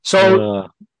So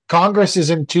Congress is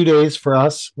in 2 days for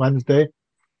us, Wednesday.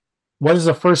 What is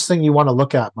the first thing you want to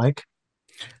look at, Mike?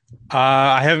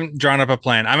 I haven't drawn up a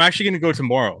plan. I'm actually going to go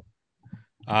tomorrow.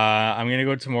 I'm going to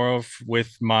go tomorrow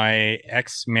with my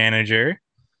ex manager,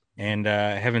 and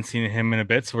I haven't seen him in a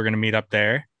bit, so we're going to meet up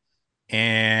there.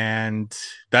 And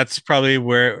that's probably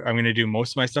where I'm going to do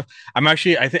most of my stuff. I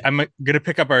think I'm going to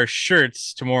pick up our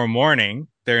shirts tomorrow morning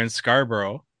there in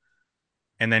Scarborough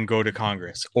and then go to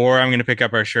Congress. Or I'm going to pick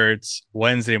up our shirts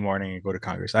Wednesday morning and go to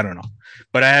Congress. I don't know.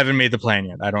 But I haven't made the plan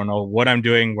yet. I don't know what I'm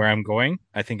doing, where I'm going.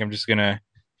 I think I'm just going to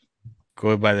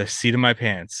go by the seat of my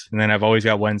pants. And then I've always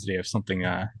got Wednesday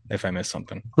if I miss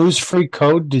something. Whose free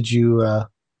code did you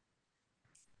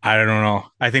I don't know.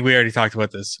 I think we already talked about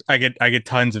this. I get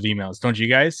tons of emails. Don't you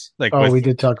guys? Like Oh, with we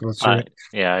did talk about I it.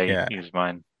 yeah, I yeah. use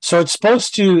mine. So it's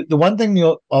supposed to, the one thing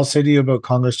I'll say to you about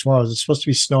Congress tomorrow is it's supposed to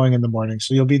be snowing in the morning.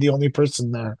 So you'll be the only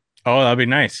person there. Oh, that'll be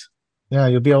nice. Yeah,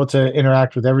 you'll be able to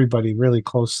interact with everybody really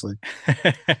closely.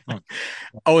 Hmm.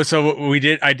 Oh, so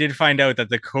I did find out that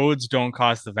the codes don't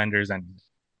cost the vendors any.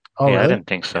 Oh, Yeah, I really? didn't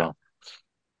think Yeah. so.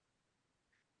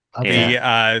 Okay.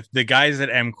 Yeah. The guys at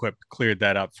MQuip cleared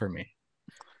that up for me.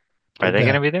 Are Good they man.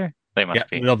 gonna be there? They Yeah, must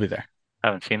be. they'll be there. I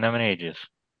haven't seen them in ages.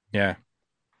 Yeah.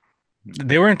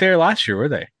 They weren't there last year, were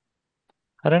they?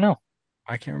 I don't know.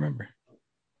 I can't remember.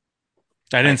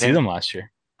 I I didn't see think them last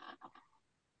year.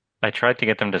 I tried to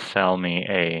get them to sell me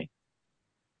a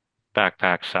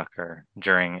backpack sucker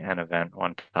during an event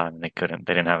one time. They couldn't.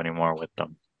 They didn't have any more with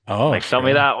them. Oh, Like, sell me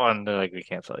fair. that one. They're like, we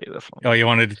can't sell you this one. Oh, you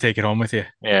wanted to take it home with you?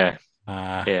 Yeah,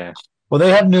 Uh, yeah. Well,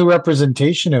 they have new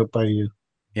representation out by you.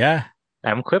 yeah,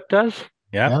 MQuip does?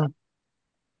 yeah. Yeah.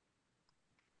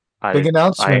 Big I I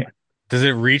announcement. Does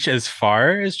it reach as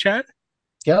far as Chad?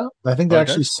 Yeah. I think they Oh, it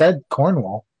actually does. said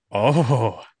Cornwall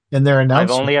Oh, in their I've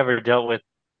announcement. only ever dealt with,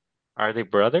 are they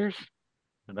brothers?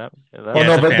 Is that Well, yeah, what it's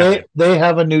no, a it but is? family. they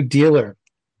have a new dealer.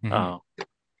 Hmm. Oh.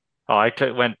 Oh,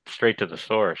 went straight to the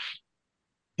source.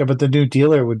 Yeah, but the new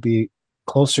dealer would be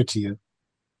closer to you,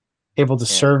 able to Yeah,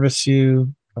 service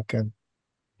you. Okay.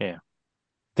 yeah.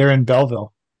 They're in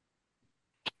Belleville.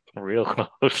 Real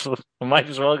close. Might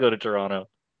as well go to Toronto.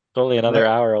 It's only another Right.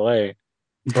 hour away.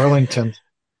 Burlington.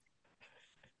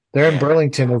 They're in Yeah.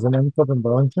 Burlington, isn't it? In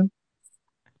Burlington?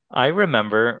 I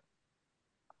remember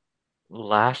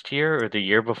last year or the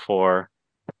year before,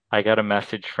 I got a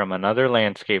message from another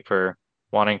landscaper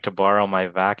wanting to borrow my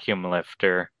vacuum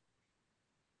lifter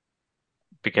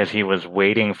because he was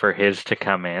waiting for his to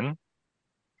come in.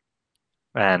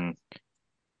 And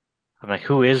I'm like,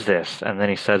 who is this? And then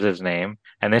he says his name.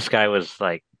 And this guy was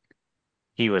like,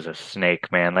 he was a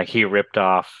snake, man. Like, he ripped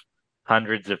off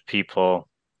hundreds of people.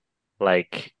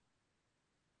 Like,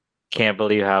 can't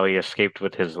believe how he escaped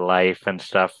with his life and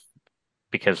stuff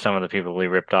because some of the people we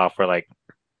ripped off were like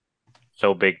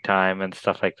so big time and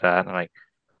stuff like that. And I'm like,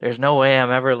 there's no way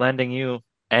I'm ever lending you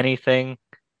anything.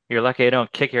 You're lucky I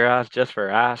don't kick your ass just for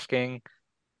asking.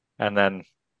 And then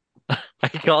I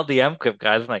called the MQuip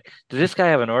guys. I'm like, does this guy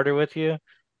have an order with you?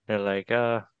 They're like,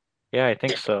 yeah, I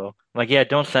think so. I'm like, yeah,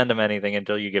 don't send him anything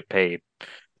until you get paid.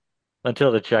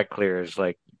 Until the check clears.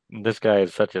 Like, this guy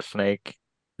is such a snake.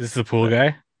 This is the pool But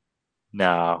guy.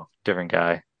 no, different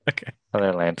guy. Okay.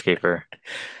 Another landscaper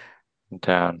in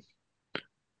town.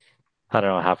 I don't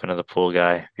know what happened to the pool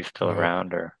guy. If he's still Oh,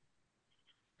 around or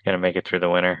gonna make it through the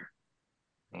winter.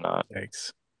 Not.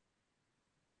 thanks.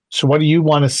 So, what do you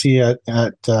want to see at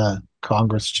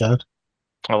Congress, Chad?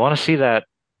 I want to see that.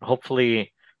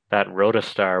 Hopefully, that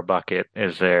Rotostar bucket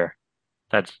is there.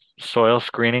 That soil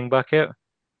screening bucket.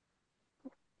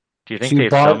 Do you So think they'd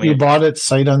sell you me? bought it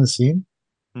sight unseen?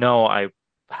 No, I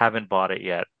haven't bought it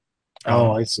yet. Oh,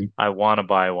 Oh, I see. I want to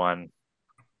buy one,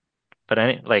 but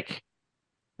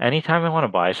anytime I want to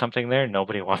buy something there,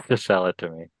 nobody wants to sell it to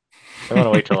me. They want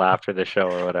to wait till after the show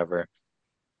or whatever.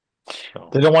 So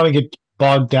They don't want to get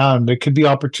bogged down. There could be yeah,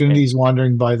 opportunities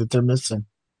wandering by that they're missing.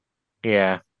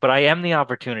 yeah. But I am the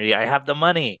opportunity. I have the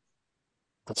money.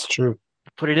 That's true.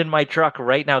 Put it in my truck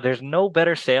right now. There's no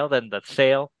better sale than the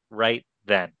sale right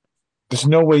then. There's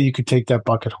no way you could take that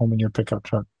bucket home in your pickup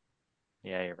truck.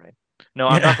 Yeah, you're right. No,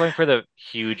 I'm not yeah. going for the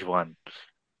huge one.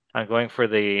 I'm going for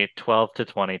the 12 to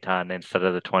 20 ton instead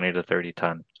of the 20 to 30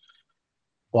 ton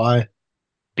Why?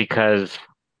 because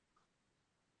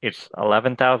it's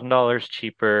 $11,000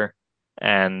 cheaper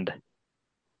and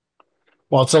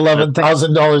Well, it's the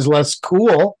 $11,000 less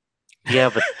cool. yeah,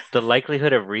 but the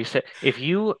likelihood of reset if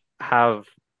you have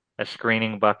a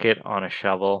screening bucket on a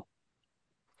shovel,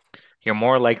 you're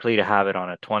more likely to have it on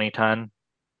a 20 ton,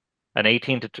 an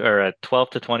 18 to or a 12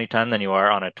 to 20 ton than you are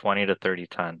on a 20 to 30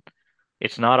 ton.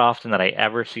 It's not often that I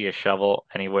ever see a shovel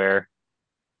anywhere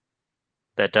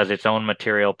that does its own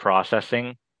material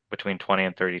processing between 20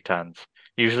 and 30 tons.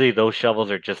 Usually those shovels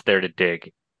are just there to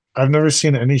dig. I've never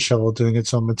seen any shovel doing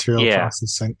its own material Yeah.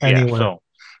 processing Yeah. anywhere. So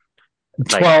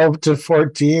like 12 to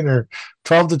 14 or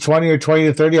 12 to 20 or 20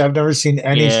 to 30. I've never seen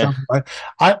any yeah, shovel.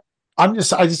 I I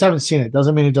just haven't seen it.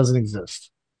 Doesn't mean it doesn't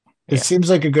exist. It yeah, seems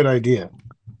like a good idea.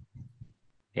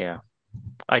 yeah.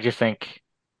 I just think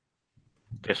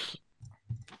this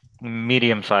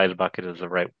medium-sized bucket is the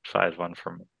right size one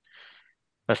for me.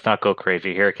 Let's not go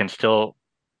crazy here. It can still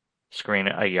screen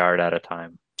a yard at a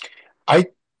time. I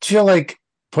feel like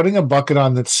putting a bucket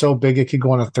on that's so big it could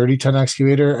go on a 30-ton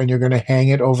excavator and you're going to hang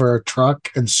it over a truck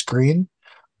and screen.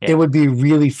 It Yeah, would be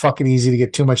really fucking easy to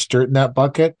get too much dirt in that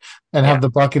bucket and yeah. have the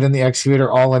bucket and the excavator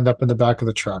all end up in the back of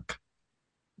the truck.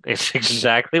 It's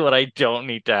exactly what I don't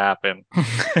need to happen.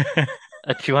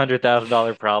 A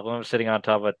 $200,000 problem sitting on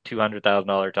top of a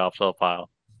 $200,000 topsoil pile.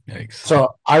 Yikes.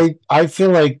 So I feel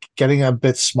like getting a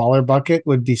bit smaller bucket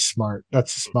would be smart.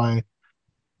 That's just my.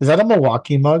 Is that a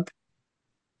Milwaukee mug?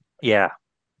 Yeah,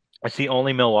 it's the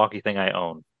only Milwaukee thing I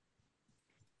own,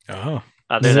 Oh.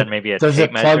 other Does it than maybe a does tape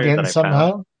it plug measure in that I found.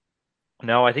 somehow?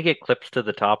 No, I think it clips to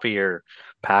the top of your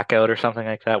pack out or something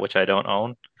like that, which I don't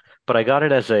own. But I got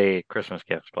it as a Christmas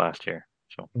gift last year.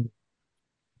 So, and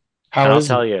How I'll is it?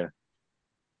 tell you,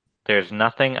 there's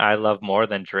nothing I love more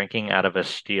than drinking out of a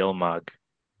steel mug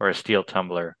or a steel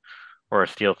tumbler or a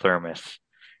steel thermos.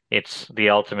 It's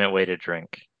the ultimate way to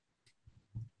drink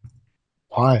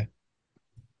Why?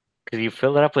 because you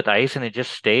fill it up with ice and it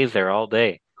just stays there all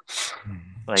day.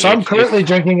 Like So I'm currently it's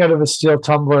drinking out of a steel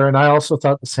tumbler, and I also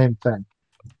thought the same thing.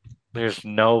 there's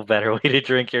no better way to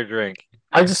drink your drink.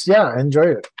 I just I enjoy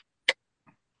it.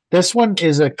 This one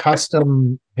is a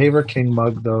custom Paver King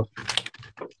mug though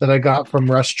that I got from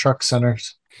Rush Truck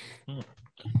Centers. Hmm.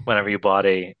 Whenever you bought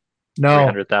a three No,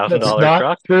 hundred thousand that's dollar not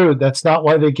truck, true. That's not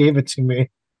why they gave it to me.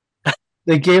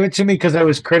 They gave it to me because I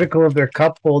was critical of their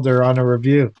cup holder on a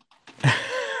review.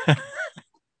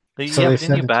 So yeah, they but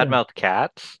didn't you sent it to me. badmouth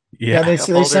cats? Yeah, Yeah. Cup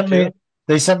holder too?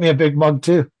 they sent me a big mug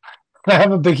too. I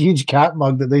have a big huge cat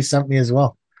mug that they sent me as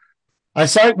well. I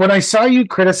saw when I saw you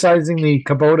criticizing the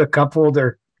Kubota cup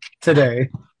holder today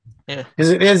Yeah,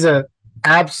 because it is a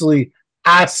absolutely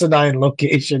asinine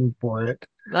location for it.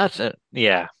 that's it.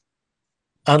 Yeah, yeah,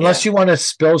 Unless you want to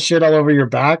spill shit all over your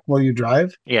back while you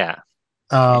drive. yeah.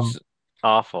 Um, It's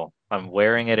awful. I'm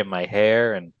wearing it in my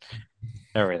hair and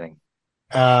everything.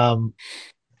 um,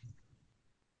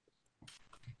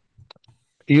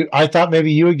 I thought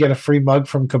maybe you would get a free mug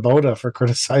from Kubota for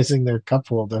criticizing their cup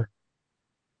holder.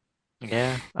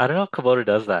 Yeah, I don't know if Kubota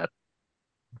does that.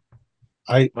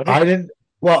 What I if? didn't.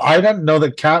 Well, I didn't know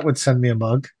that Kat would send me a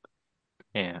mug.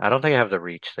 Yeah, I don't think I have the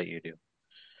reach that you do.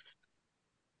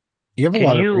 You have a Can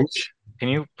lot of you reach. can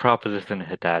you proposition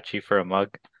Hitachi for a mug?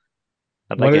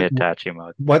 I'd like a What? Hitachi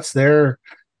mug. What's their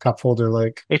cup holder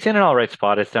like? It's in an all right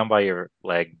spot. It's down by your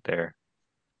leg there.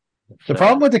 It's The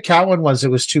problem with the Cat one was it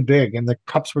was too big, and the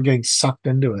cups were getting sucked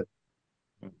into it.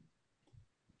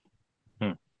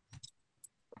 hmm.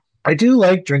 I do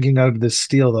like drinking out of this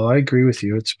steel, though. I agree with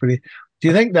you. It's pretty. Do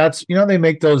you think that's they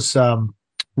make those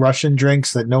Russian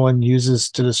drinks that no one uses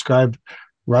to describe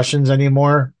Russians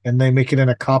anymore, and they make it in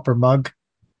a copper mug?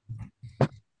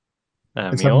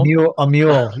 It's a Mule? mule. A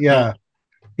mule. Yeah,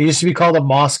 it used to be called a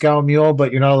Moscow mule,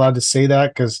 but you're not allowed to say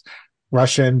that because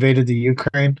Russia invaded the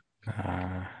Ukraine.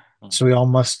 Uh, So we all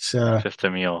must. Just a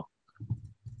mule.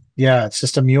 Yeah, it's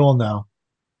just a mule now.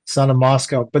 It's not a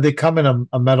Moscow, but they come in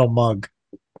a metal mug.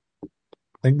 I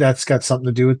think that's got something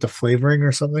to do with the flavoring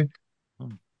or something.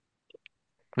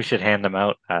 We should hand them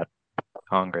out at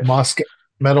Congress. Moscow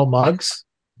metal mugs.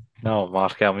 No,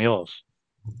 Moscow mules.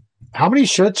 How many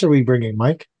shirts are we bringing,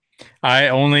 Mike? I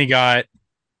only got,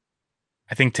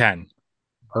 I think, 10.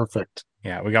 Perfect.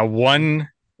 Yeah, we got one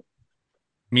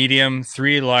medium,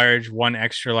 3 large, 1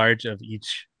 extra large of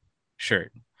each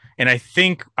shirt. And I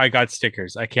think I got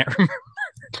stickers. I can't remember.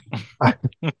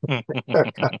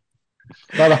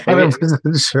 Not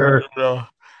 100% sure.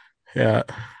 Yeah.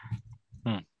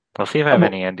 I'll see if I have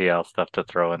any NDL stuff to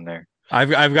throw in there.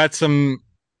 I've got some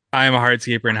I am a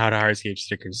hardscaper and how to hardscape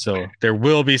stickers. So there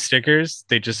will be stickers.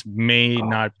 They just may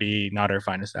not be not our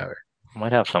finest hour.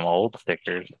 Might have some old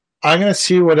stickers. I'm gonna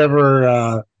see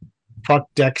whatever fuck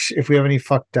deck if we have any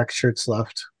fuck deck shirts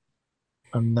left,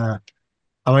 and I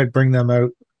might bring them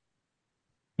out.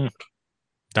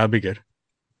 That'd be good.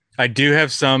 I do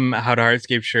have some how to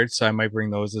hardscape shirts, so I might bring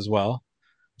those as well.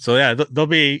 So yeah, they'll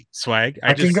be swag.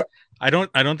 I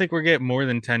don't think we're getting more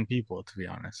than 10 people, to be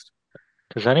honest.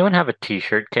 Does anyone have a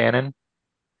t-shirt cannon?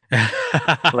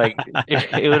 Like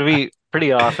it would be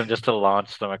pretty awesome just to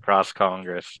launch them across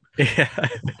Congress. Yeah.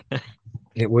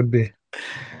 It would be.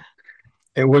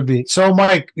 It would be. So,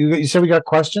 Mike, you said we got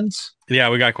questions? Yeah,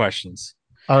 we got questions.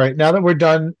 All right. Now that we're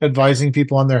done advising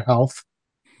people on their health,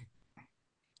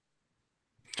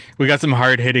 We got some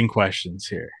hard hitting questions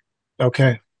here.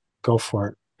 okay, go for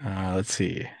it. Let's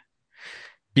see.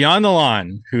 Beyond the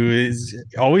Lawn, who is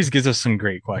always gives us some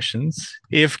great questions.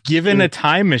 If given a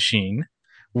time machine,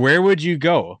 where would you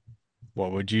go?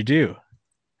 What would you do?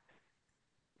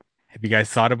 Have you guys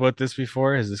thought about this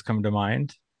before? Has this come to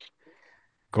mind?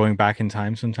 Going back in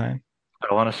time sometime?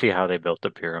 I want to see how they built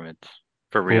the pyramids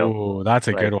for real. Oh, that's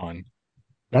a good Like, one.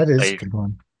 That is a I good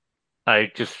one. I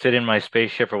just sit in my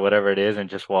spaceship or whatever it is and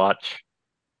just watch.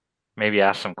 Maybe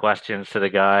ask some questions to the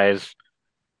guys.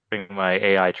 Bring my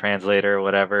AI translator or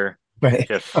whatever. Right.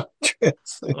 Just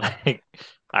like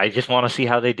I just want to see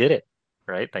how they did it,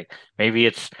 right? Like maybe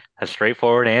it's a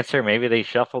straightforward answer. Maybe they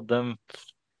shuffled them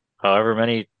however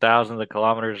many thousands of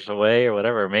kilometers away or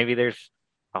whatever. Maybe there's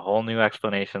a whole new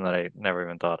explanation that I never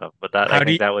even thought of. But that I How do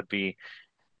think you, that would be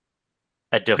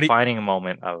a how do you, defining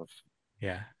moment of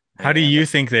yeah. How do anything. you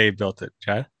think they built it,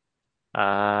 Chad? Uh,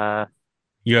 I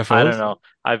don't UFOs? know.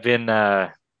 I've been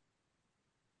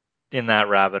in that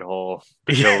rabbit hole,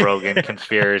 the Joe Yeah. Rogan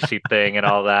conspiracy thing and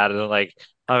all that, and like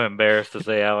I'm embarrassed to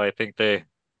say how I think they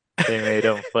made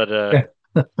him, but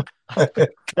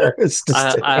Embarrassed to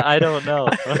say. I don't know.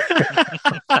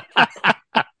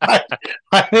 I,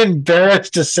 I'm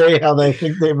embarrassed to say how they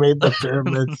think they made the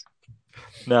pyramids.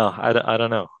 No, I don't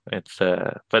know. It's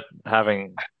but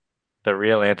having the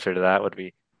real answer to that would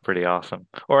be pretty awesome.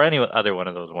 Or any other one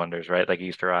of those wonders, right? Like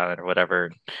Easter Island or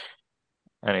whatever,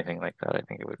 anything like that. I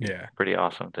think it would be Yeah. pretty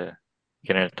awesome to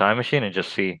get in a time machine and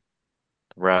just see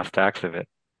the brass tacks of it.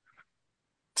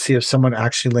 See if someone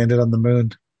actually landed on the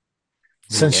moon.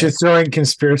 Since Yeah. you're throwing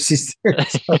conspiracy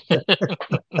theories.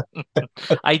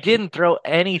 I didn't throw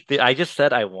anything. I just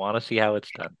said I want to see how it's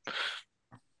done.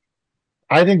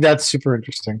 I think that's super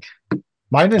interesting.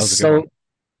 Mine That is was a good one. so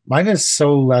mine is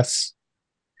so less.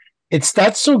 It's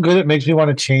that's so good it makes me want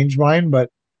to change mine, but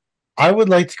I would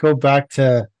like to go back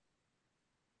to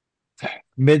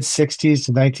mid 60s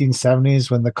to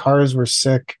 1970s when the cars were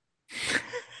sick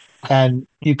and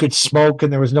you could smoke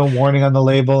and there was no warning on the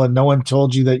label and no one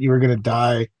told you that you were going to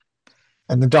die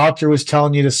and the doctor was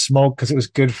telling you to smoke because it was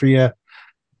good for you.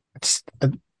 I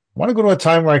want to go to a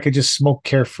time where I could just smoke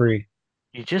carefree.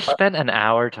 You just spent an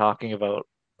hour talking about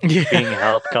being Yeah.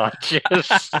 health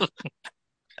conscious.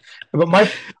 But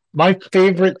my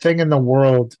favorite thing in the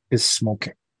world is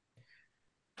smoking.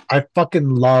 I fucking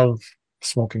love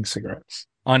smoking cigarettes.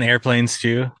 On airplanes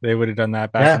too. They would have done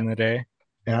that back Yeah, in the day.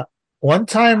 yeah. One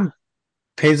time,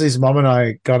 Paisley's mom and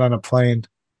I got on a plane.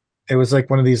 It was like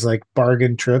one of these like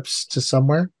bargain trips to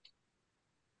somewhere,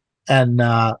 and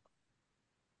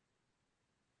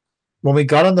when we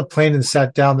got on the plane and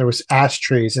sat down, there was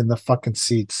ashtrays in the fucking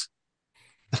seats.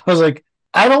 I was like,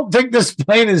 I don't think this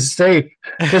plane is safe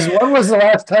because when was the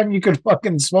last time you could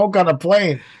fucking smoke on a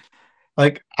plane?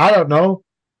 Like, I don't know,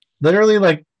 literally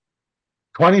like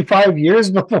 25 years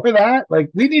before that.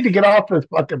 Like, we need to get off this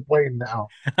fucking plane now.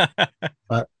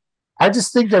 But I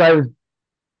just think that I was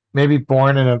maybe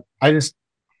born in a, I just,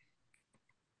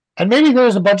 and maybe there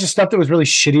was a bunch of stuff that was really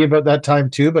shitty about that time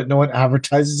too, but no one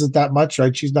advertises it that much. So I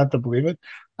choose not to believe it.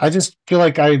 I just feel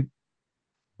like I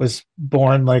was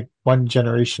born like one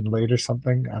generation late or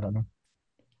something. I don't know.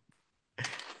 There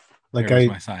Like goes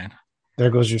I, my sign. there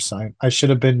goes your sign. I should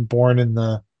have been born in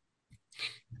the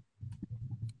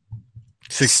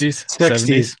 60s, 60s.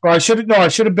 70s. Or I should have, no, I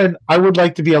should have been, I would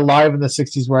like to be alive in the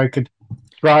 60s where I could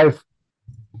drive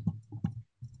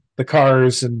the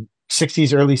cars and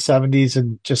 60s, early 70s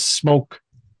and just smoke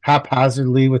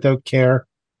haphazardly without care.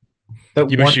 That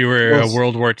You one wish you were a was,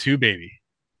 World War II baby.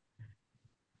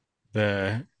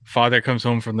 The father comes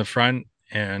home from the front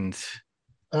and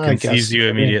I conceives guess, you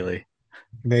immediately.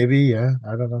 maybe, yeah,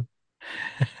 I don't know.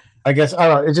 I guess I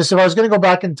don't know. It's just if I was going to go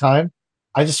back in time,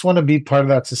 I just want to be part of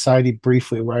that society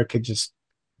briefly where I could just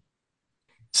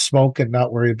smoke and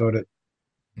not worry about it.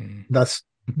 Mm. That's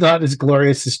not as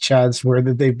glorious as Chad's. Where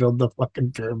did they build the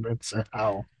fucking pyramids or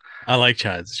how? I like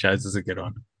Chad's. Chad's is a good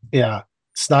one. Yeah,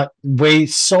 it's not way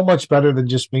so much better than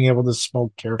just being able to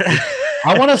smoke carefully.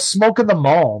 I want to smoke in the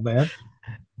mall, man.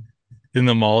 In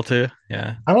the mall too.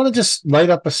 Yeah. I want to just light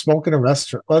up a smoke in a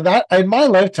restaurant. Well, that in my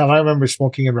lifetime, I remember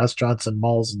smoking in restaurants and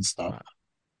malls and stuff.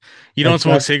 You don't Like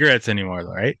smoke that, cigarettes anymore,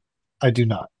 though, right? I do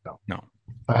not. No, No.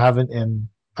 I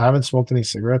haven't smoked any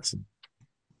cigarettes.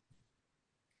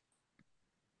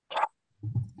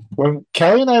 When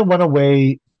Kelly and I went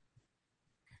away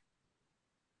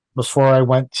before I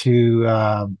went to,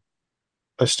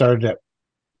 I started at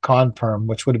Conperm,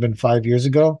 which would have been 5 years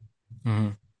ago.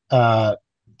 Mhm. Uh,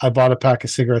 I bought a pack of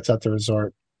cigarettes at the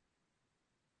resort,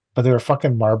 but they were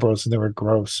fucking Marlboros and they were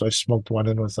gross. So I smoked one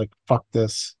and was like, "Fuck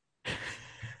this."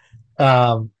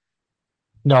 Um,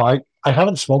 no, I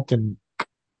haven't smoked in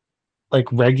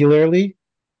like regularly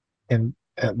in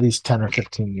at least 10 or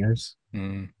 15 years.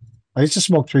 Mm. I used to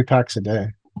smoke 3 packs a day.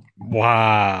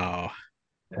 Wow.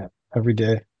 Yeah, every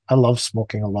day. I love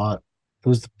smoking a lot. It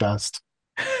was the best.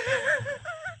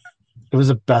 It was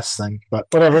the best thing, but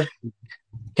whatever.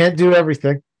 Can't do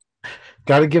everything.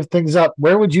 Got to give things up.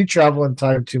 Where would you travel in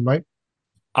time to, Mike?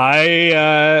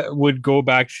 I would go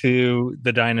back to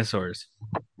the dinosaurs,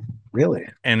 Really?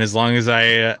 and as long as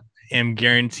I am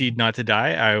guaranteed not to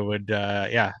die, I would,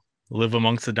 yeah, live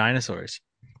amongst the dinosaurs.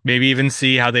 Maybe even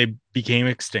see how they became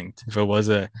extinct. If it was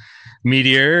a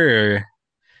meteor or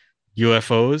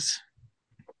UFOs.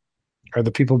 Are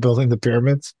the people building the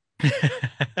pyramids?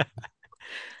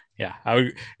 Yeah, I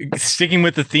would sticking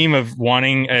with the theme of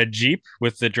wanting a Jeep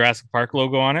with the Jurassic Park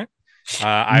logo on it.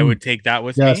 I Mm, would take that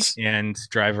with me yes. and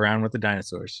drive around with the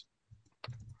dinosaurs.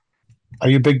 Are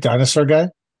you a big dinosaur guy?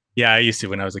 Yeah, I used to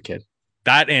when I was a kid.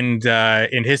 That and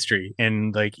in history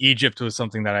and like Egypt was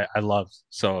something that I loved.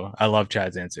 So I love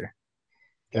Chad's answer.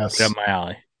 Right up Yes. my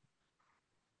alley.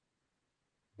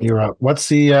 You're up. What's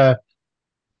the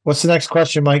next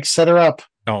question, Mike? Set her up.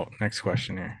 Oh, next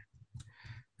question here.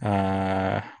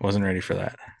 Wasn't ready for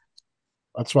that.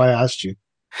 That's why I asked you.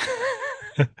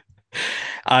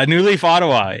 New Leaf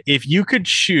Ottawa. If you could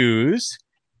choose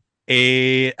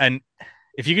a an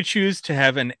if you could choose to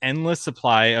have an endless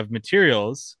supply of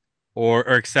materials or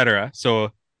etc.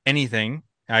 So anything,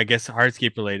 I guess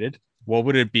hardscape related, what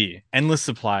would it be? Endless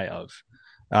supply of.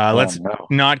 Oh Let's no.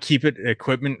 not keep it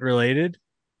equipment related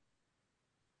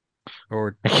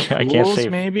or I can't tools, say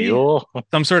maybe fuel.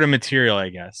 some sort of material, I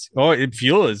guess. Oh,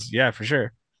 fuel is yeah for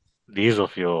sure. Diesel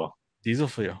fuel. Diesel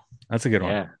fuel. That's a good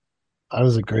one. Yeah. That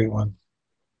was a great one.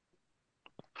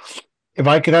 If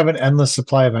I could have an endless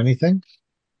supply of anything,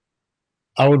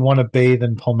 I would want to bathe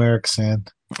in Palmeric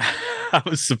sand. I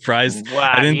was surprised. I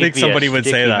Wow, didn't you'd think be a somebody would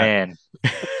say sticky that. man.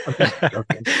 I'm just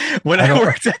joking. When I I don't.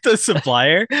 worked at the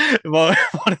supplier, well,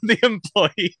 one of the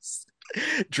employees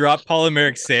dropped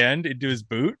polymeric sand into his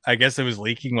boot. I guess it was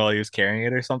leaking while he was carrying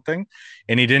it or something,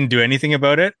 and he didn't do anything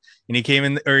about it. And he came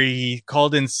in, or he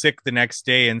called in sick the next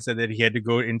day and said that he had to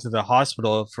go into the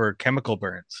hospital for chemical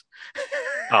burns.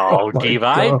 Oh Oh, my Dave,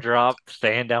 I god! dropped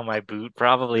sand down my boot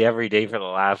probably every day for the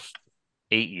last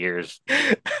 8 years.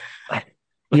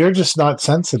 You're just not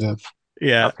sensitive.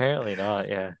 Yeah. Apparently not,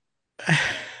 yeah.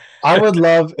 I would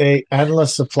love a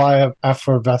endless supply of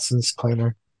effervescence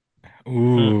cleaner. Hmm.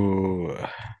 Ooh.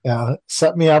 Yeah,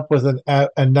 set me up with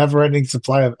a never-ending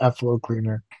supply of effluent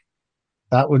cleaner.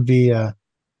 That would be that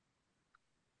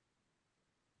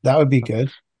would be good.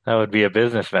 That would be a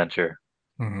business venture.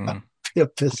 Mhm. Be a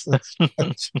business.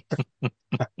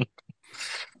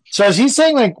 So is he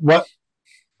saying like what?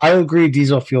 I agree,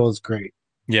 diesel fuel is great.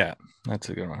 Yeah, that's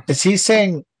a good one. Is he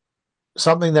saying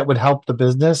something that would help the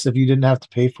business if you didn't have to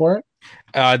pay for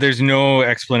it? There's no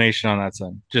explanation on that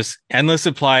side. Just endless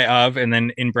supply of, and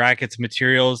then in brackets,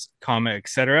 materials, comma,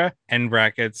 etc. End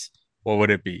brackets. What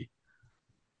would it be?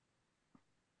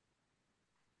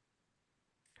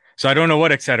 So I don't know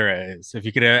what etc. is. If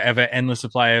you could have an endless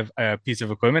supply of a piece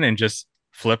of equipment and just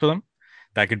flip them,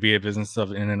 that could be a business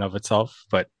of in and of itself.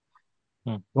 But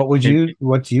Hmm. maybe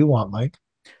What do you want, Mike?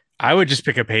 I would just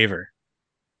pick a paver.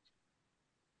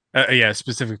 Yeah, a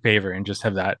specific paver, and just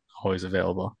have that always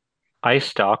available. I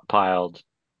stockpiled,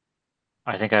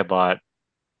 I think I bought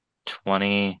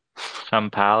 20 some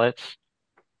pallets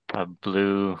of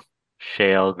blue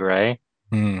shale gray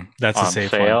That's a on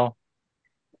safe one. sale.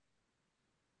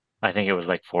 I think it was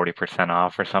like 40%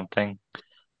 off or something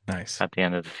Nice. at the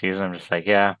end of the season. I'm just like,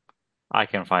 yeah, I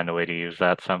can find a way to use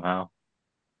that somehow.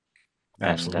 And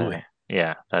Absolutely.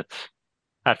 yeah, that's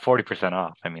at 40%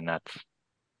 off. I mean,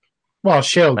 Well,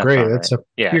 shale that's gray. all right.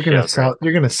 Yeah, You're gonna shale gray. sell.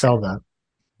 You're gonna sell that.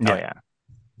 Oh Yeah. yeah,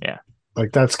 yeah,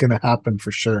 Like that's gonna happen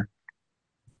for sure.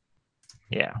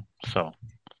 yeah. So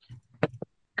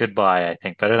goodbye, I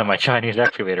think. Better than my Chinese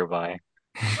excavator buy.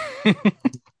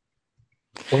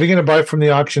 What are you gonna buy from the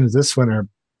auctions this winter?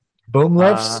 Boom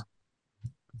Uh, lifts,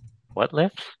 what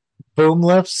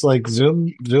lifts? like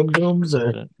zoom booms,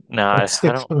 or No, what's I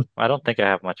it? don't. I don't think I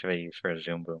have much of a use for a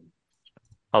zoom boom.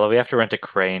 Although we have to rent a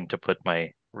crane to put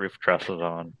my roof trusses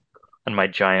on and my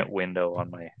giant window on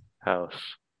my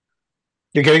house.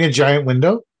 You're getting a giant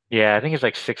window. Yeah, I think it's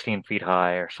like 16 feet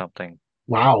high or something.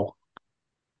 Wow,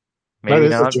 that Maybe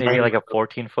is a not. Maybe giant like a window.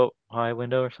 14-foot high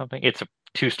window or something. It's a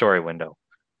two-story window.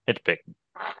 It's big.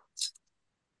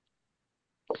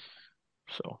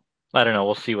 So. I don't know.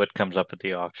 We'll see what comes up at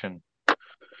the auction.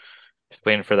 Just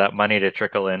waiting for that money to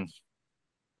trickle in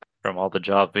from all the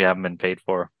jobs we haven't been paid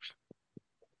for.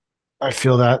 I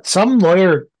feel that some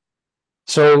lawyer.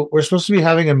 So we're supposed to be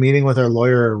having a meeting with our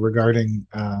lawyer regarding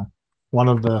one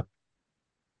of the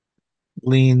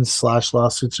liens slash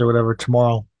lawsuits or whatever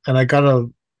tomorrow, and I got a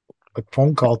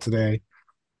phone call today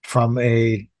from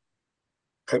it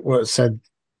said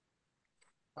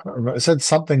I don't remember, it said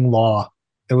something law.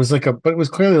 It was but it was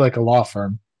clearly like a law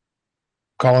firm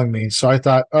calling me. So I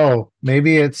thought, oh,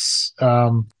 maybe it's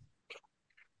Littman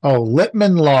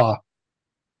Law.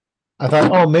 I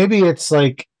thought, oh, maybe it's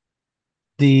like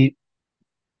the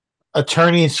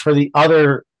attorneys for the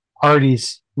other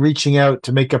parties reaching out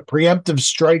to make a preemptive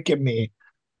strike at me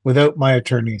without my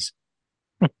attorneys.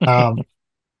 Because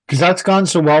that's gone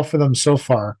so well for them so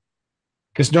far.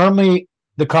 Because normally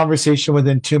the conversation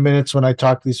within 2 minutes when I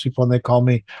talk to these people and they call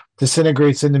me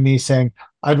disintegrates into me saying,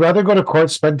 I'd rather go to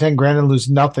court, spend 10 grand and lose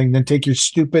nothing than take your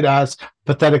stupid ass,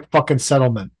 pathetic fucking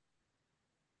settlement.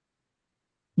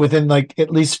 Within like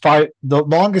at least the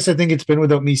longest I think it's been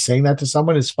without me saying that to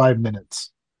someone is 5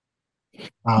 minutes.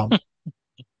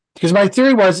 Because my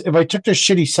theory was if I took their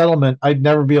shitty settlement, I'd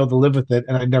never be able to live with it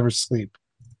and I'd never sleep.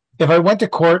 If I went to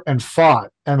court and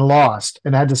fought and lost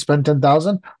and had to spend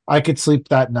 10,000, I could sleep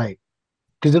that night.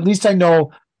 Because at least I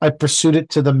know I pursued it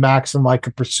to the maximum I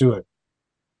could pursue it.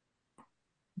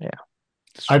 Yeah.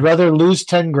 I'd rather lose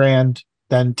 10 grand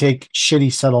than take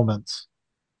shitty settlements.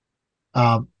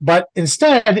 But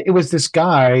instead, it was this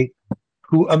guy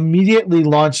who immediately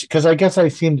launched, because I guess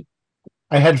I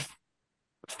had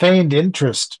feigned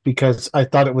interest because I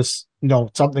thought it was,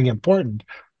 something important.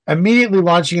 Immediately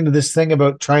launching into this thing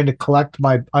about trying to collect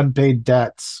my unpaid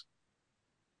debts.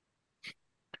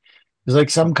 It's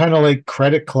like some kind of like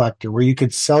credit collector where you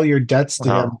could sell your debts to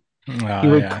him. He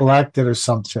would collect it or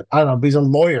some shit. I don't know, but he's a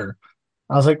lawyer.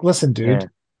 I was like, listen, dude. Yeah.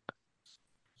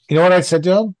 You know what I said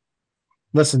to him?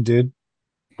 Listen, dude.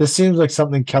 This seems like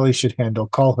something Kelly should handle.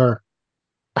 Call her.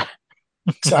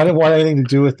 So I didn't want anything to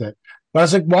do with it. But I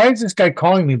was like, why is this guy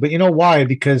calling me? But you know why?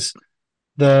 Because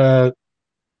the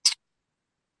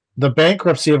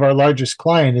bankruptcy of our largest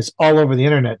client is all over the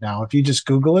internet now. If you just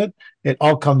Google it, it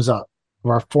all comes up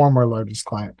of our former largest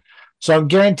client. So I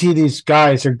guarantee these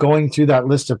guys are going through that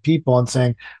list of people and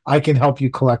saying, I can help you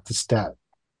collect this debt.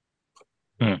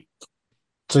 So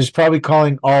he's probably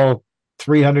calling all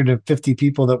 350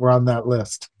 people that were on that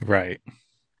list. Right.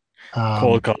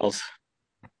 Cold calls.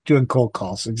 Doing cold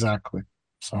calls, exactly.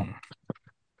 So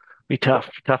be tough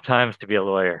times to be a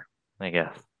lawyer, I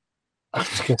guess. I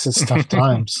guess it's tough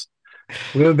times.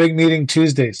 We have a big meeting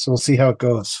Tuesday, so we'll see how it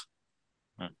goes.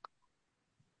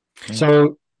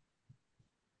 So,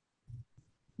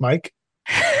 Mike?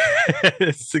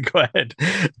 So go ahead.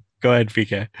 Go ahead,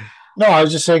 PK. No, I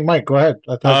was just saying, Mike, go ahead.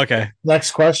 Okay.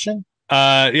 Next question?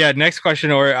 Yeah, next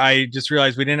question. Or I just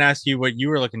realized we didn't ask you what you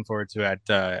were looking forward to at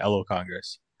LO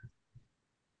Congress.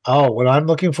 Oh, what I'm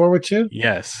looking forward to?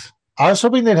 Yes. I was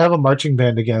hoping they'd have a marching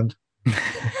band again.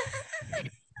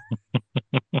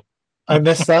 I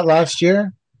missed that last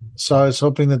year, so I was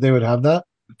hoping that they would have that.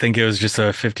 I think it was just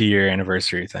a 50-year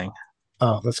anniversary thing.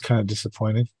 Oh, that's kind of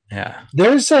disappointing. Yeah.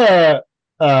 There's an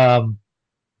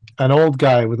old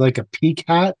guy with like a peak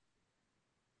hat,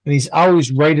 and he's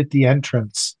always right at the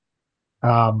entrance.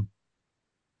 Kind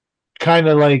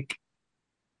of like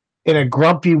in a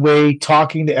grumpy way,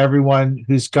 talking to everyone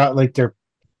who's got like their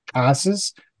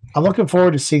passes. I'm looking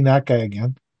forward to seeing that guy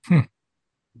again.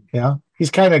 Yeah,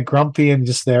 he's kind of grumpy and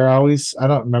just there always. I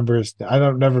don't remember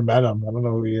never met him. I don't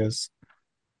know who he is.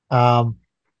 I'd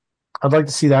like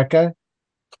to see that guy.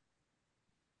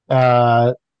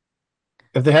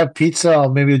 If they have pizza, I'll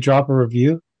maybe drop a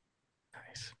review.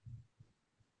 Nice.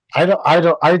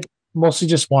 I mostly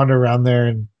just wander around there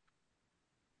and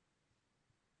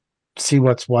see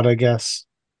what's what, I guess.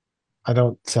 I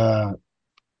don't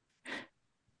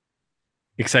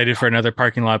Excited for another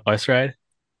parking lot bus ride?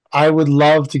 I would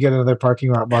love to get another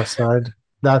parking lot bus ride.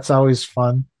 That's always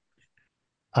fun.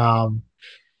 I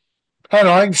don't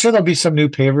know. I'm sure there'll be some new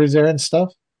pavers there and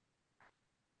stuff.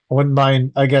 I wouldn't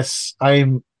mind. I guess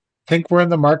think we're in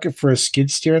the market for a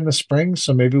skid steer in the spring,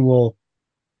 so maybe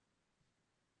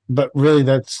but really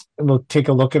we'll take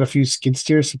a look at a few skid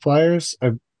steer suppliers.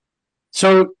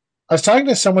 So I was talking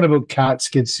to someone about cat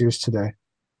skid steers today,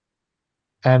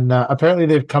 and apparently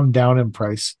they've come down in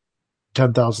price,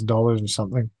 $10,000 or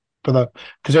something because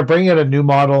they're bringing out a new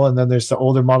model, and then there's the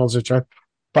older models which are,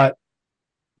 but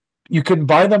you can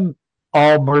buy them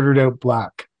all murdered out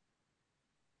black.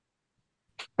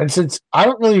 And since I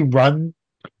don't really run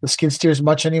the skid steers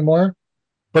much anymore,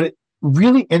 but it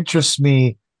really interests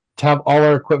me to have all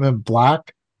our equipment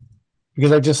black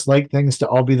because I just like things to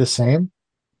all be the same.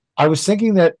 I was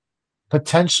thinking that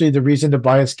potentially the reason to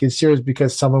buy a skid steer is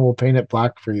because someone will paint it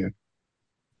black for you.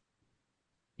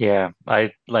 Yeah,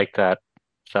 I like that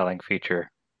selling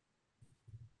feature.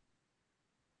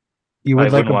 You I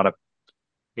would like wouldn't a want to,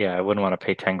 yeah, I wouldn't want to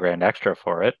pay 10 grand extra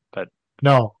for it, but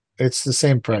no, it's the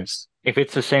same price. if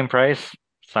it's the same price,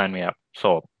 sign me up.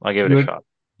 Sold. I'll give it You a would shot.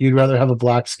 you'd rather have a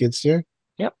black skid steer?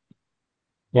 Yep.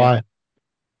 Yeah, Why?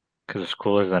 because it's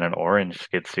cooler than an orange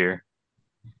skid steer.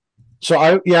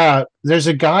 So there's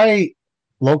a guy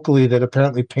locally that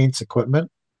apparently paints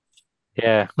equipment.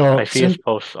 Yeah, I So see his since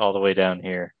posts all the way down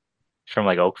here. He's from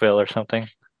like Oakville or something.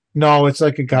 no, it's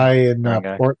like a guy in Foreign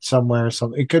guy. Port somewhere or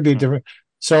something. It could be a Hmm. different.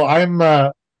 So I'm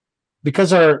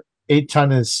because our 8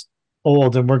 ton is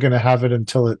old and we're going to have it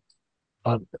until it.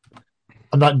 I'm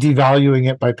not devaluing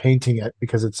it by painting it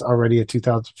because it's already a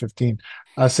 2015.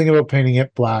 I was thinking about painting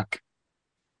it black.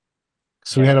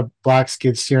 So we Yeah. had a black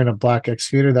skid steer and a black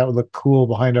excavator that would look cool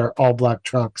behind our all black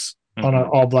trucks on our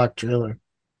Hmm. all black trailer.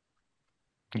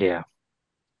 Yeah,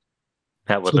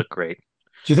 that would So look great.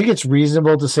 do you think it's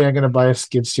reasonable to say I'm going to buy a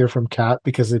skid steer from Cat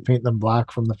because they paint them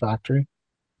black from the factory?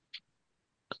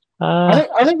 Uh,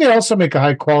 I think they also make a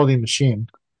high quality machine.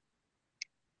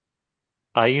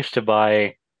 I used to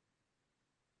buy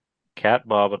cat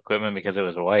bob equipment because it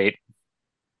was white.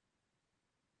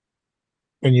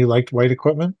 And you liked white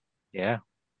equipment? Yeah,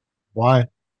 Why?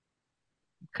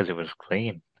 because it was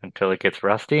clean until it gets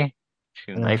rusty.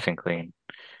 She's Yeah, nice and clean.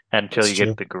 Until that's you get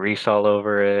true. the grease all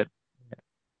over it.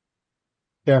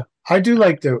 Yeah, I do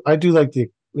like the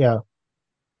yeah.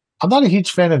 I'm not a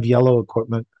huge fan of yellow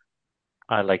equipment.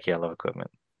 I like yellow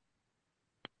equipment.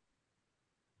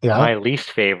 Yeah, My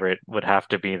least favorite would have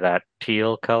to be that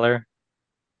teal color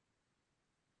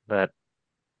that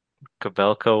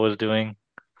Cabelco was doing,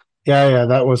 yeah.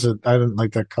 That was a I didn't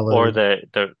like that color or either.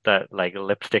 the that like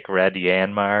lipstick red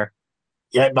Yanmar.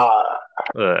 Yeah, nah,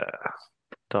 Ugh,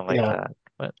 don't like yeah, that.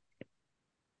 But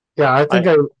yeah. I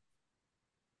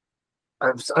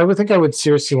I would think I would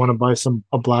seriously want to buy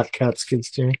a black cat skid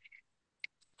steer.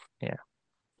 yeah,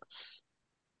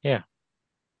 yeah.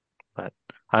 But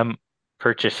I'm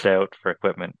purchased out for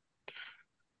equipment.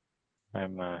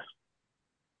 I'm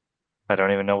I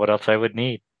don't even know what else I would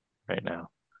need right now.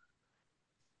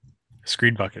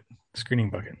 Screening bucket. Screening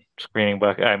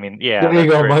bucket. I mean, yeah, There you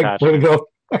that's go, for Mike. Way to attachments. go.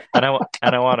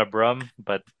 And I want a brum,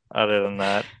 but other than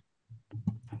that,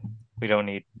 we don't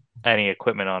need any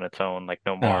equipment on its own, like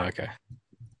no Oh, more okay.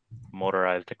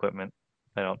 motorized equipment,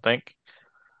 I don't think.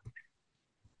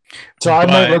 So I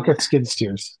might But look at skid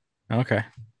steers. okay.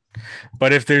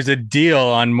 But if there's a deal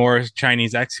on more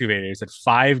Chinese excavators at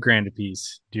 5 grand a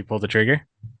piece, do you pull the trigger?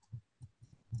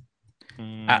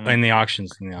 Mm, In the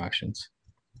auctions,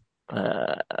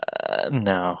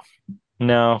 no,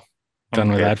 no, I'm done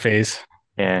with good. that phase.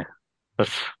 Yeah,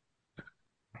 let's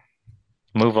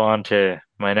move on to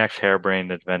my next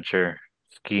harebrained adventure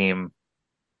scheme.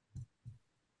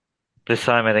 This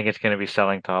time, I think it's going to be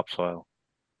selling topsoil,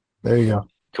 There you go.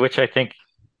 to which I think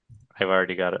I've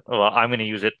already got it. Well, I'm going to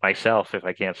use it myself if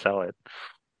I can't sell it.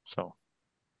 So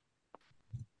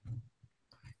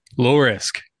Low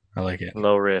risk. I like it.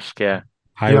 low risk, yeah.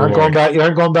 High reward. You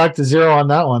aren't going back to zero on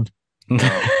that one.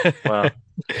 No, well,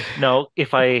 no.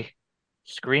 If I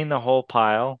screen the whole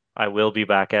pile, I will be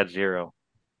back at zero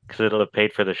because it'll have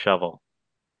paid for the shovel,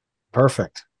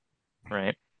 Perfect.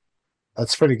 right?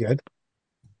 That's pretty good.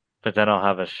 But then I'll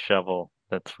have a shovel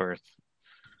that's worth,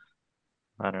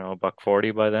 I don't know,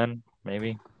 $1.40 by then,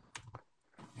 maybe.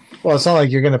 Well, it's not like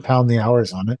you're going to pound the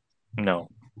hours on it. No,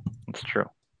 it's true.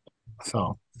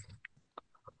 So,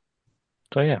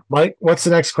 So yeah. Mike, what's the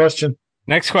next question?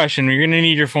 Next question. You're going to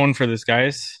need your phone for this,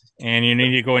 guys. And you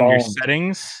need to go in your Phone.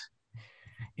 settings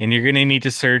and you're going to need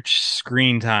to search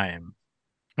screen time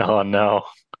Oh no,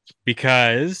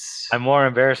 because I'm more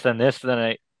embarrassed than this than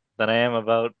I am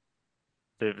about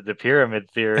the pyramid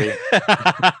theory.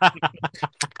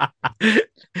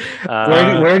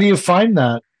 Uh, Where do you find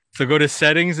that? so go to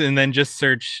settings and then just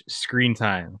search screen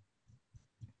time.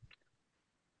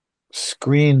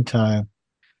 Screen time.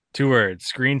 2 words,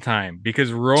 screen time. Because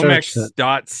Search it.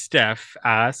 Romex.steph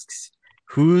asks,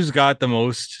 who's got the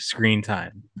most screen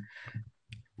time?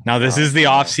 Now, this oh, is the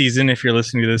off no. season if you're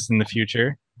listening to this in the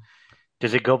future.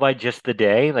 Does it go by just the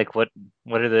day? Like what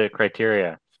are the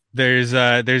criteria? There's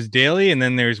daily and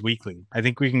then there's weekly. I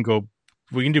think we can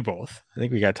do both. I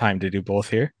think we got time to do both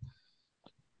here.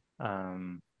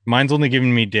 Um, Mine's only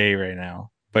giving me day right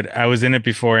now, but I was in it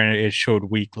before and it showed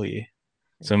weekly.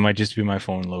 So it might just be my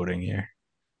phone loading here.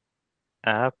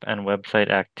 app and website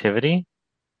activity.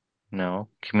 No.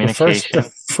 The Communication.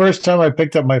 first time I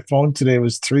picked up my phone today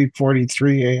was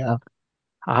 3:43 a.m.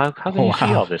 How can Oh you see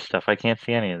wow. all this stuff? I can't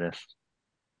see any of this.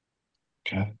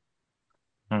 Okay.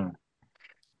 Hmm.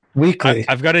 Weekly.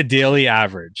 I've got a daily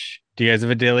average. Do you guys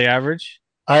have a daily average?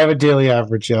 I have a daily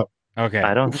average. Yep. Okay.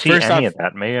 I don't see First any off, of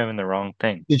that. Maybe I'm in the wrong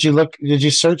thing. Did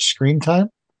you search screen time?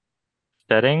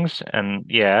 Settings, and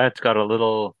yeah, it's got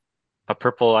a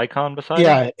purple icon beside it.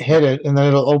 Yeah, hit it, and then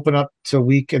it'll open up to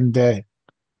week and day.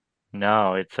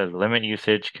 No, it says limit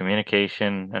usage,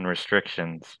 communication, and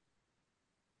restrictions.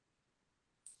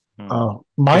 Hmm. Oh,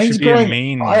 there should mine's be a going.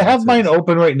 main I one that have mine says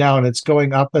open right now, and it's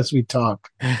going up as we talk.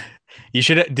 you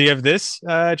should. Do you have this,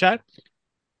 Chad,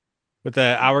 with the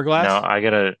No, hourglass? I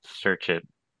gotta search it.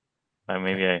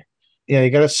 Maybe I. Yeah, you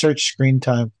got to search screen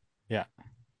time. Yeah.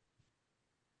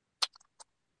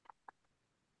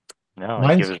 No, it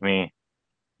Mine's gives me.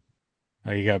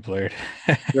 Oh, you got blurred.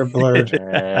 you're blurred.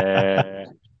 Uh,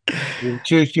 You're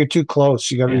too close.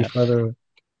 You got to be Yeah. further.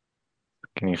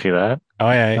 can you see that? Oh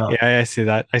yeah, No. yeah, I see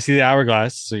that. I see the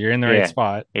hourglass, so you're in the right Yeah,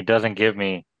 spot. it doesn't give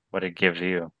me what it gives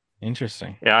you.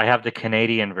 Interesting. Yeah, I have the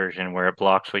Canadian version where it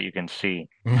blocks what you can see.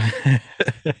 All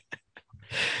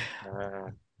Uh,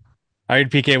 right,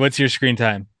 PK, what's your screen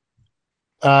time?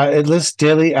 It lists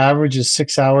daily average is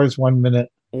 6 hours 1 minute.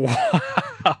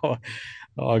 Wow.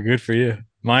 Oh, good for you.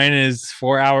 Mine is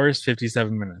 4 hours,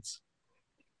 57 minutes.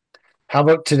 How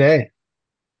about today?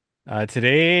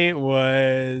 Today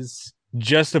was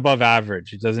just above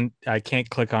average. It doesn't, I can't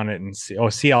click on it and see. Oh,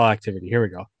 see all activity. Here we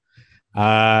go.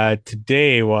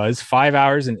 Today was 5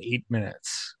 hours and 8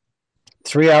 minutes.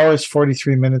 3 hours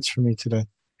 43 minutes for me today.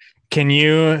 Can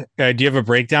you, do you have a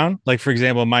breakdown? Like, for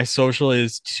example, my social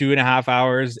is 2.5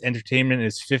 hours, entertainment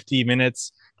is 50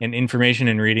 minutes, and information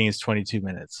and reading is 22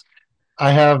 minutes.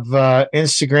 I have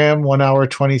Instagram 1 hour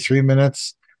 23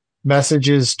 minutes,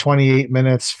 messages 28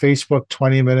 minutes, Facebook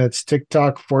 20 minutes,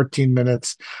 TikTok 14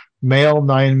 minutes, Mail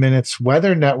 9 minutes,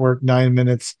 Weather Network 9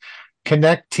 minutes,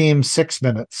 Connect Team 6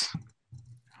 minutes.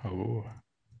 Oh,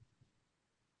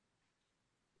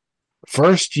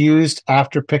 First used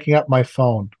after picking up my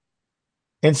phone.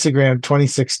 Instagram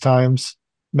 26 times,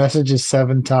 messages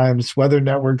 7 times, Weather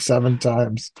Network 7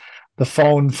 times, the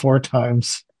phone 4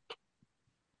 times.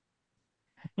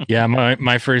 yeah.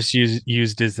 My first used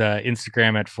is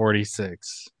Instagram at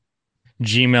 46,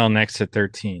 Gmail next to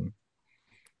 13.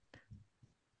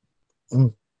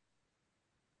 Mm.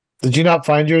 Did you not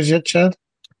find yours yet, Chad?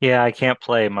 yeah, I can't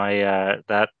play. My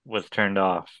that was turned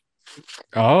off.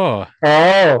 Oh,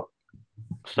 Oh,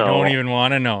 you don't So even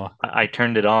want to know. I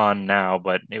turned it on now,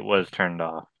 but it was turned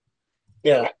off.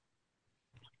 yeah.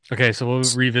 Okay, so we'll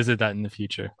revisit that in the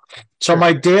future. So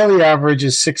my daily average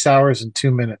is 6 hours and 2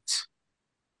 minutes.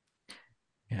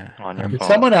 Yeah. On your Did phone.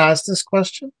 someone ask this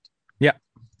question? Yeah.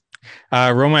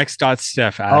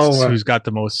 Romex.Steph asks Oh, who's got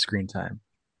the most screen time.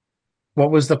 what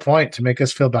was the point? To make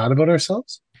us feel bad about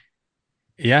ourselves?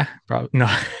 Yeah, probably no.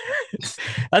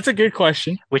 That's a good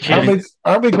question. Which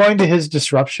Aren't we going to his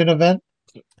disruption event?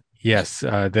 Yes,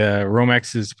 the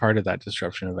Romex is part of that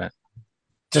disruption event.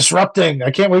 Disrupting.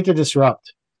 I can't wait to disrupt.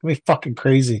 It's gonna be fucking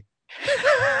crazy.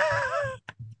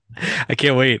 I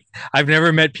can't wait. I've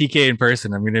never met PK in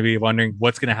person. I'm going to be wondering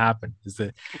what's going to happen. Is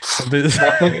it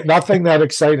Nothing that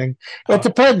exciting. It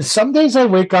depends. Some days I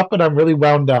wake up and I'm really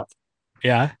wound up.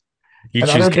 Yeah, you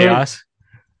And choose other days, chaos.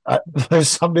 there's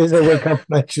some days I wake up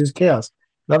and I choose chaos.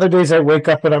 And other days I wake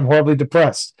up and I'm horribly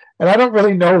depressed. And I don't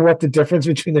really know what the difference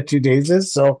between the 2 days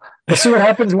is. So we'll see what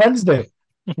happens Wednesday.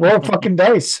 Roll fucking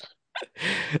dice.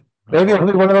 Maybe it'll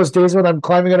be one of those days when I'm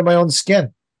climbing out of my own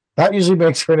skin. That usually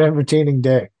makes for an entertaining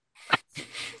day.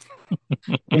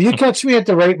 If you catch me at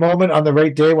the right moment on the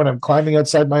right day when I'm climbing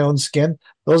outside my own skin,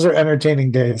 those are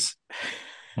entertaining days.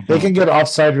 They can get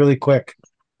offside really quick.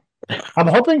 I'm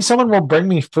hoping someone will bring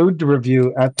me food to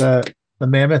review at the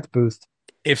Mammoth booth.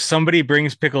 If somebody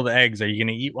brings pickled eggs, are you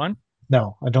going to eat one?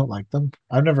 No, I don't like them.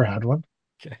 I've never had one.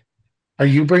 Okay. Are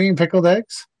you bringing pickled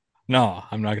eggs? No,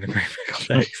 I'm not going to bring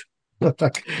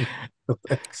pickled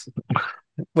eggs.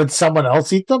 Would someone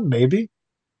else eat them? Maybe.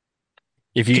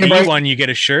 If you eat one, you get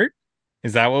a shirt.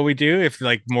 Is that what we do? If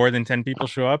like more than 10 people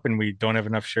show up and we don't have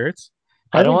enough shirts?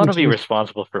 I don't want to be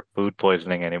responsible for food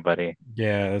poisoning anybody.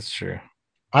 Yeah, that's true.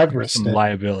 I've risked some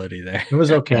liability there. It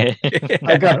was okay.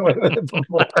 I got away with it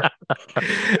before.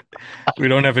 We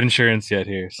don't have insurance yet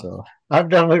here, so I've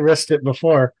definitely risked it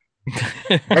before.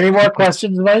 Any more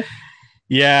questions, Mike?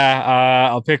 Yeah,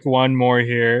 I'll pick one more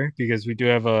here because we do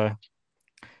have a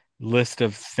list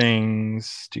of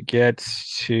things to get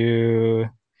to.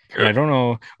 Yeah, I don't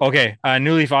know. Okay,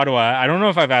 New Leaf Ottawa. I don't know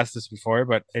if I've asked this before,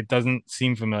 but it doesn't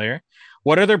seem familiar.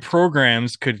 What other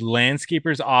programs could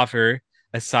landscapers offer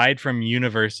aside from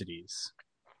universities?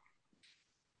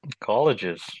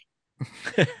 Colleges.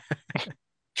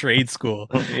 Trade school.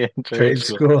 Yeah, trade Trade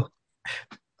school. school.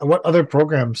 What other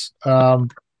programs?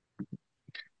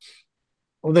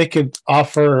 Well, they could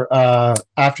offer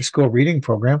after school reading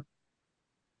program,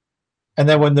 and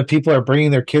then when the people are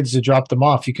bringing their kids to drop them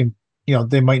off, you can,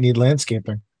 they might need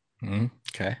landscaping.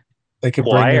 Okay. They could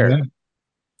bring them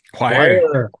Choir. in.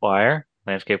 Choir. Choir.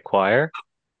 Landscape choir.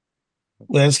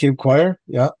 Landscape choir.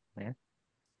 Yeah. Yeah,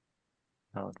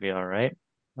 that would be all right.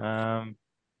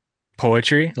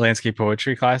 Poetry. Landscape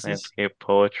poetry classes. Landscape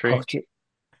poetry. Poetry.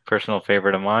 Personal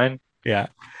favorite of mine. Yeah.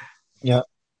 Yeah.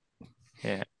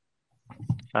 Yeah.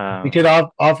 You could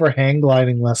offer hang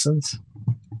gliding lessons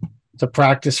to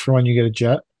practice for when you get a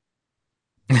jet.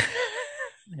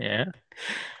 Yeah.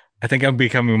 I think I'm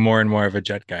becoming more and more of a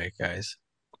jet guy, guys.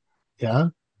 Yeah.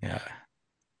 Yeah.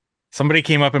 Somebody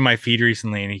came up in my feed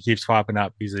recently and he keeps popping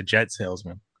up. He's a jet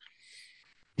salesman.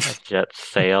 A jet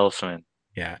salesman.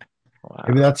 Yeah. Wow.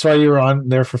 Maybe that's why you were on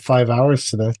there for 5 hours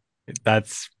today.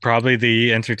 That's probably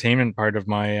the entertainment part of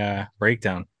my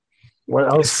breakdown.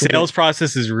 What else? Sales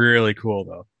process is really cool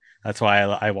though. That's why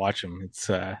I watch him.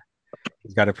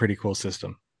 He's got a pretty cool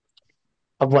system.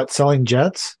 Of what, selling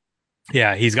jets?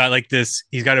 Yeah, he's got like this.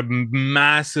 He's got a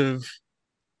massive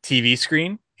TV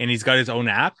screen and he's got his own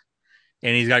app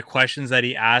and he's got questions that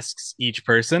he asks each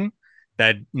person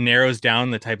that narrows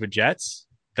down the type of jets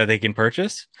that they can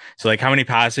purchase. So like how many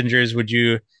passengers would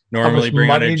you normally bring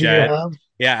on a jet?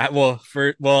 Yeah,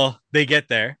 well, they get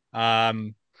there.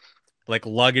 Like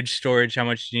luggage storage, how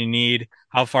much do you need?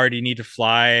 How far do you need to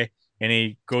fly? And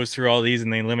he goes through all these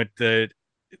and they limit the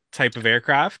type of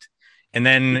aircraft. And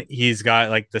then he's got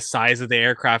like the size of the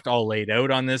aircraft all laid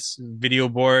out on this video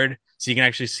board. So you can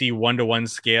actually see 1-to-1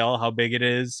 scale, how big it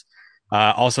is.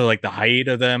 Also like the height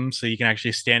of them. So you can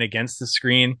actually stand against the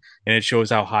screen and it shows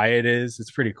how high it is.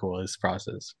 It's pretty cool, this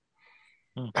process.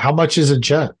 How much is a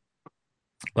jet?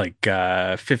 Like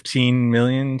 15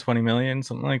 million, 20 million,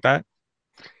 something like that.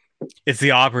 It's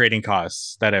the operating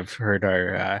costs that I've heard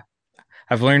are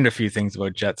I've learned a few things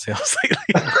about jet sales lately.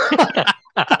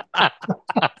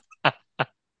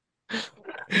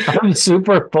 I'm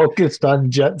super focused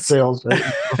on jet sales right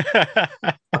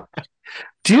now.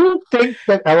 Do you think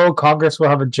that LO Congress will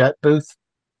have a jet booth?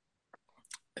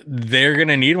 They're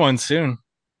gonna need one soon.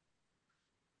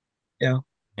 Yeah.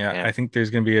 Yeah, I think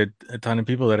there's gonna be a ton of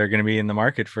people that are gonna be in the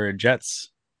market for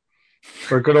jets.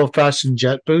 For a good old fashioned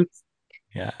jet booth?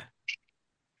 Yeah.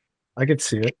 I could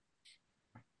see it.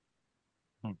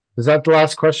 Is that the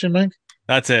last question, Mike?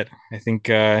 That's it. I think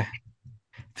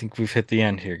we've hit the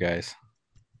end here, guys.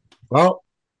 Well,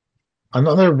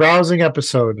 another rousing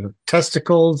episode of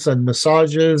testicles and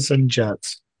massages and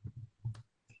jets.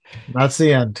 That's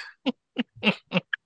the end.